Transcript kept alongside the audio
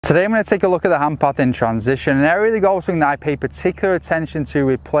Today I'm going to take a look at the hand path in transition, an area of the golf swing that I pay particular attention to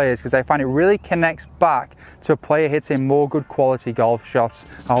with players because I find it really connects back to a player hitting more good quality golf shots.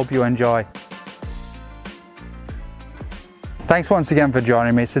 I hope you enjoy. Thanks once again for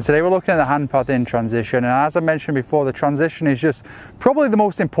joining me. So today we're looking at the hand path in transition, and as I mentioned before, the transition is just probably the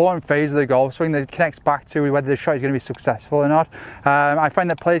most important phase of the golf swing that connects back to whether the shot is going to be successful or not. I find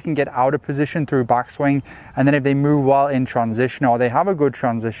that players can get out of position through backswing, and then if they move well in transition or they have a good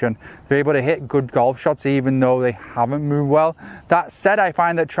transition, they're able to hit good golf shots even though they haven't moved well. That said, I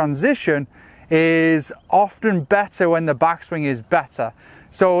find that transition is often better when the backswing is better.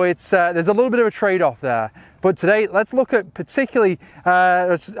 So it's there's a little bit of a trade-off there. But today, let's look at particularly,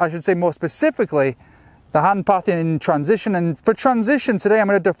 I should say more specifically, the hand path in transition. And for transition today, I'm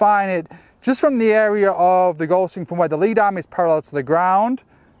going to define it just from the area of the golf swing from where the lead arm is parallel to the ground,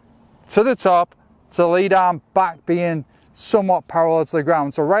 to the top, to the lead arm back being somewhat parallel to the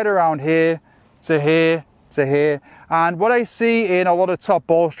ground. So right around here, to here, to here. And what I see in a lot of top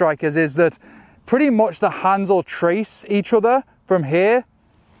ball strikers is that pretty much the hands will trace each other from here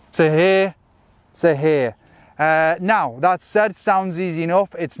to here to here. Now, that said, sounds easy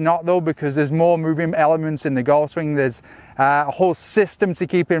enough. It's not though, because there's more moving elements in the golf swing. There's a whole system to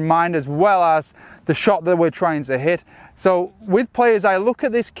keep in mind, as well as the shot that we're trying to hit. So with players, I look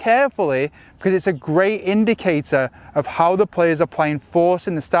at this carefully because it's a great indicator of how the players are playing force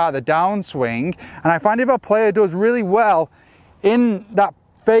in the start of the downswing. And I find if a player does really well in that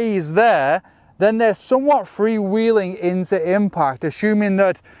phase there, then they're somewhat freewheeling into impact, assuming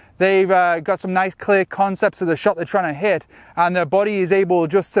that they've got some nice clear concepts of the shot they're trying to hit, and their body is able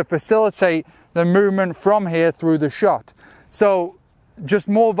just to facilitate the movement from here through the shot. So just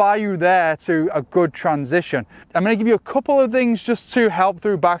more value there to a good transition. I'm going to give you a couple of things just to help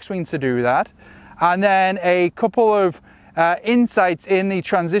through backswing to do that, and then a couple of insights in the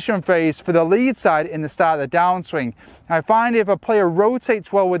transition phase for the lead side in the start of the downswing. I find if a player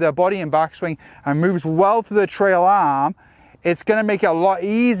rotates well with their body in backswing and moves well through the trail arm, it's going to make it a lot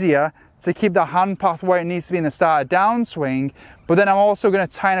easier to keep the hand path where it needs to be in the start of downswing. But then I'm also going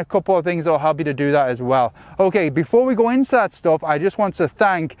to tie in a couple of things that will help you to do that as well. Okay, before we go into that stuff, I just want to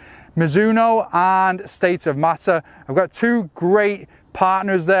thank Mizuno and State of Matter. I've got two great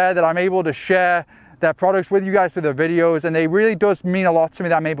partners there that I'm able to share their products with you guys for the videos, and they really does mean a lot to me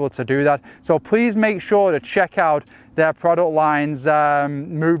that I'm able to do that. So please make sure to check out their product lines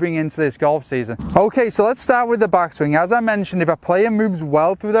moving into this golf season. Okay, so let's start with the backswing. As I mentioned, if a player moves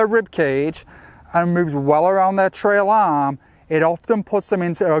well through their rib cage and moves well around their trail arm, it often puts them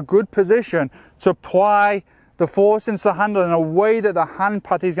into a good position to apply the force into the handle in a way that the hand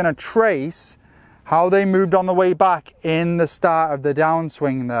path is going to trace how they moved on the way back in the start of the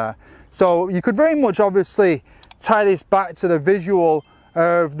downswing there. So you could very much obviously tie this back to the visual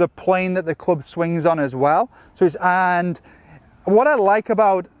of the plane that the club swings on as well. So and what I like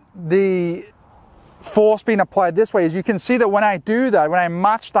about the force being applied this way is you can see that when I do that, when I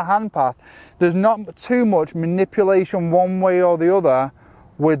match the hand path, there's not too much manipulation one way or the other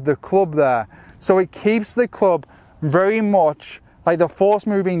with the club there. So it keeps the club very much like the force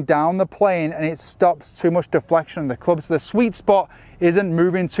moving down the plane, and it stops too much deflection of the club. So the sweet spot isn't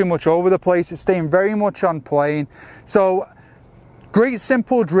moving too much over the place, it's staying very much on plane. So great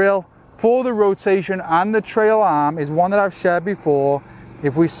simple drill for the rotation and the trail arm is one that I've shared before.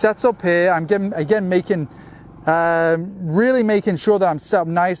 If we set up here, I'm really making sure that I'm set up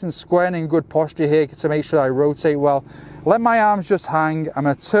nice and square and in good posture here to make sure I rotate well. Let my arms just hang. I'm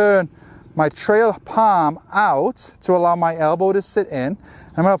going to turn my trail palm out to allow my elbow to sit in.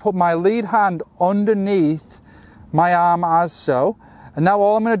 I'm going to put my lead hand underneath my arm as so. And now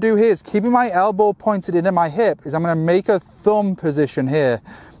all I'm going to do here is, keeping my elbow pointed into my hip, is I'm going to make a thumb position here,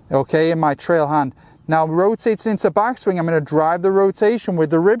 okay, in my trail hand. Now rotating into backswing, I'm going to drive the rotation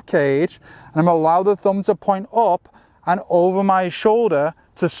with the rib cage, and I'm going to allow the thumb to point up and over my shoulder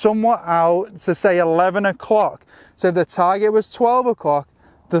to somewhat out to say 11 o'clock. So if the target was 12 o'clock,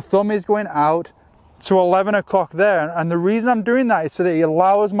 the thumb is going out to 11 o'clock there. And the reason I'm doing that is so that it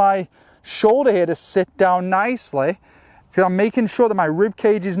allows my shoulder here to sit down nicely. So I'm making sure that my rib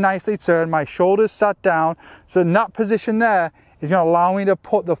cage is nicely turned, my shoulders sat down. So in that position there is going to allow me to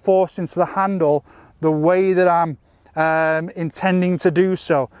put the force into the handle the way that I'm intending to do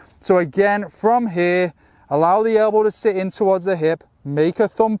so. So again, from here, allow the elbow to sit in towards the hip, make a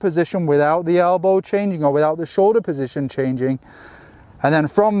thumb position without the elbow changing or without the shoulder position changing. And then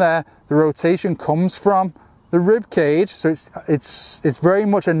from there, the rotation comes from the rib cage. So it's very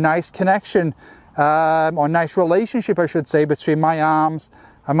much a nice connection, or nice relationship, I should say, between my arms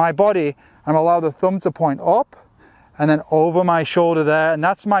and my body. And allow the thumb to point up and then over my shoulder there. And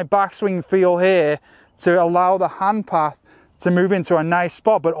that's my backswing feel here to allow the hand path to move into a nice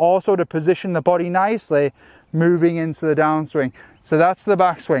spot, but also to position the body nicely moving into the downswing. So that's the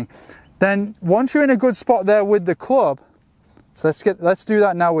backswing. Then once you're in a good spot there with the club, so let's do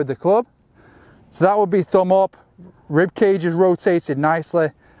that now with the club. So that would be thumb up, rib cage is rotated nicely.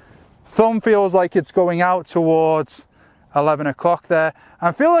 Thumb feels like it's going out towards 11 o'clock there.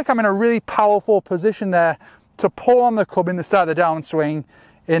 I feel like I'm in a really powerful position there to pull on the club in the start of the downswing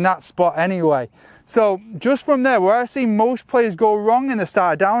in that spot anyway. So just from there, where I see most players go wrong in the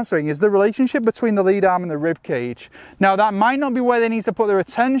start of downswing is the relationship between the lead arm and the rib cage. Now that might not be where they need to put their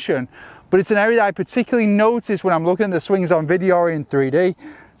attention, but it's an area that I particularly notice when I'm looking at the swings on video or in 3D.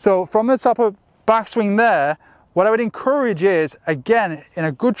 So from the top of backswing there, what I would encourage is, again, in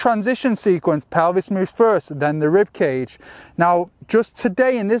a good transition sequence, pelvis moves first, then the rib cage. Now, just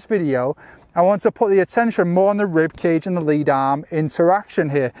today in this video, I want to put the attention more on the rib cage and the lead arm interaction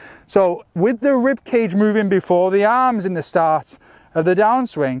here. So with the rib cage moving before the arms in the start of the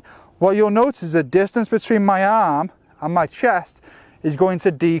downswing, what you'll notice is the distance between my arm and my chest is going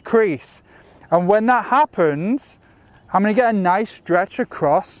to decrease. And when that happens, I'm going to get a nice stretch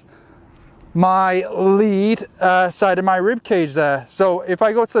across my lead side of my rib cage there. So if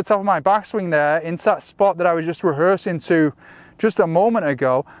I go to the top of my backswing there, into that spot that I was just rehearsing to just a moment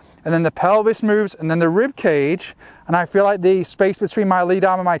ago, and then the pelvis moves and then the rib cage, and I feel like the space between my lead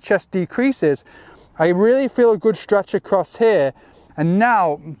arm and my chest decreases, I really feel a good stretch across here. And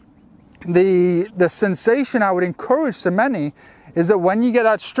now the sensation I would encourage to many is that when you get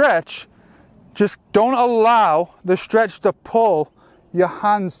that stretch, just don't allow the stretch to pull your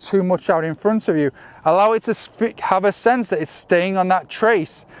hands too much out in front of you. Allow it to have a sense that it's staying on that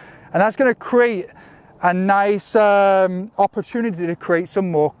trace, and that's going to create a nice opportunity to create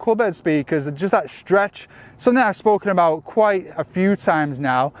some more club head speed, because just that stretch, something I've spoken about quite a few times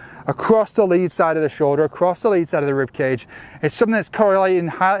now, across the lead side of the shoulder, across the lead side of the rib cage. It's something that's correlating.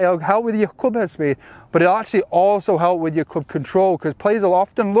 It'll help with your club head speed, but it'll actually also help with your club control, because players are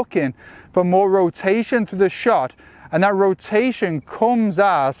often looking for more rotation through the shot, and that rotation comes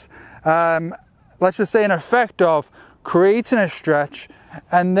as, let's just say, an effect of creating a stretch,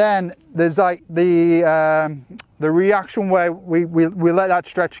 and then there's like the reaction where we let that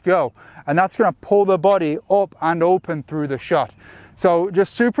stretch go, and that's going to pull the body up and open through the shot. So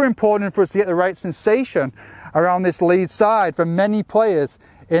just super important for us to get the right sensation around this lead side for many players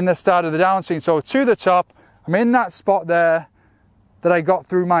in the start of the downswing. So to the top, I'm in that spot there that I got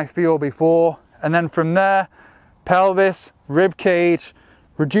through my feel before, and then from there, pelvis, rib cage,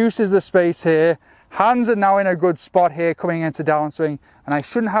 reduces the space here. Hands are now in a good spot here coming into downswing, and I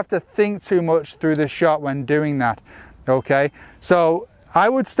shouldn't have to think too much through the shot when doing that. Okay, so I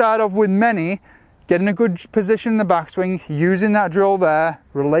would start off with many, getting a good position in the backswing, using that drill there,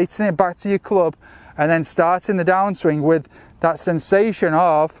 relating it back to your club, and then starting the downswing with that sensation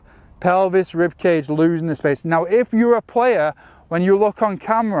of pelvis, rib cage, losing the space. Now, if you're a player, when you look on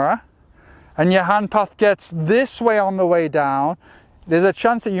camera and your hand path gets this way on the way down, there's a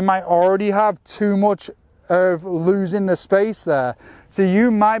chance that you might already have too much of losing the space there. So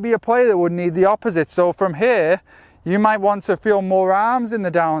you might be a player that would need the opposite. So from here, you might want to feel more arms in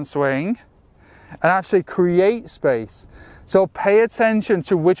the downswing and actually create space. So pay attention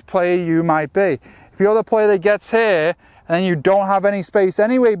to which player you might be. If you're the player that gets here and then you don't have any space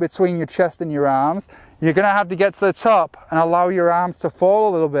anyway between your chest and your arms, you're going to have to get to the top and allow your arms to fall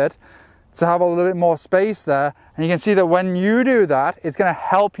a little bit to have a little bit more space there. And you can see that when you do that, it's going to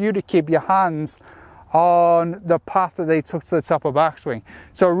help you to keep your hands on the path that they took to the top of backswing.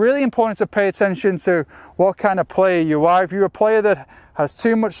 So really important to pay attention to what kind of player you are. If you're a player that has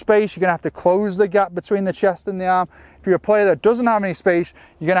too much space, you're going to have to close the gap between the chest and the arm. If you're a player that doesn't have any space,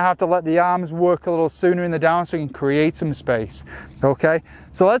 you're going to have to let the arms work a little sooner in the downswing and create some space. Okay,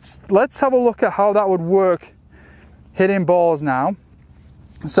 so let's have a look at how that would work hitting balls now.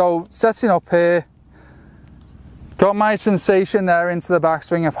 So setting up here, got my sensation there into the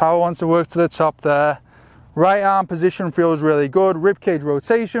backswing of how I want to work to the top there. Right arm position feels really good. Ribcage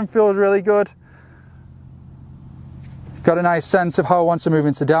rotation feels really good. Got a nice sense of how I want to move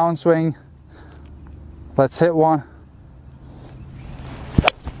into downswing. Let's hit one.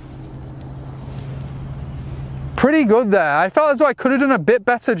 Pretty good there. I felt as though I could have done a bit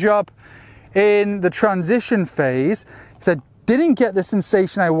better job in the transition phase, because I didn't get the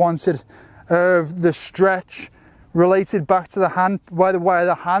sensation I wanted of the stretch related back to the hand, where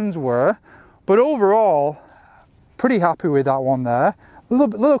the hands were. But overall, pretty happy with that one there. A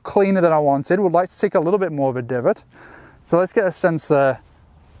little cleaner than I wanted. Would like to take a little bit more of a divot. So let's get a sense there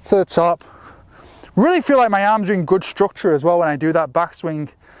to the top. Really feel like my arms are in good structure as well when I do that backswing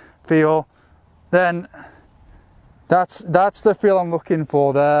feel. Then that's the feel I'm looking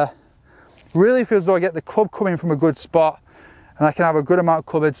for there. Really feels as though I get the club coming from a good spot and I can have a good amount of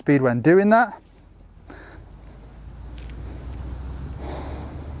club head speed when doing that.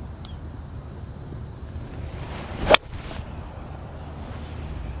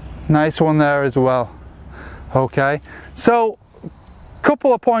 Nice one there as well. Okay, so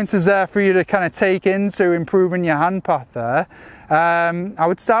couple of pointers there for you to kind of take into improving your hand path there. I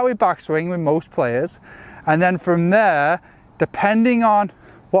would start with backswing with most players, and then from there, depending on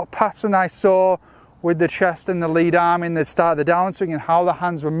what pattern I saw with the chest and the lead arm in the start of the downswing and how the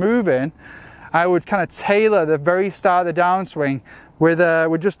hands were moving, I would kind of tailor the very start of the downswing with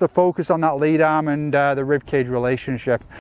just the focus on that lead arm and the rib cage relationship.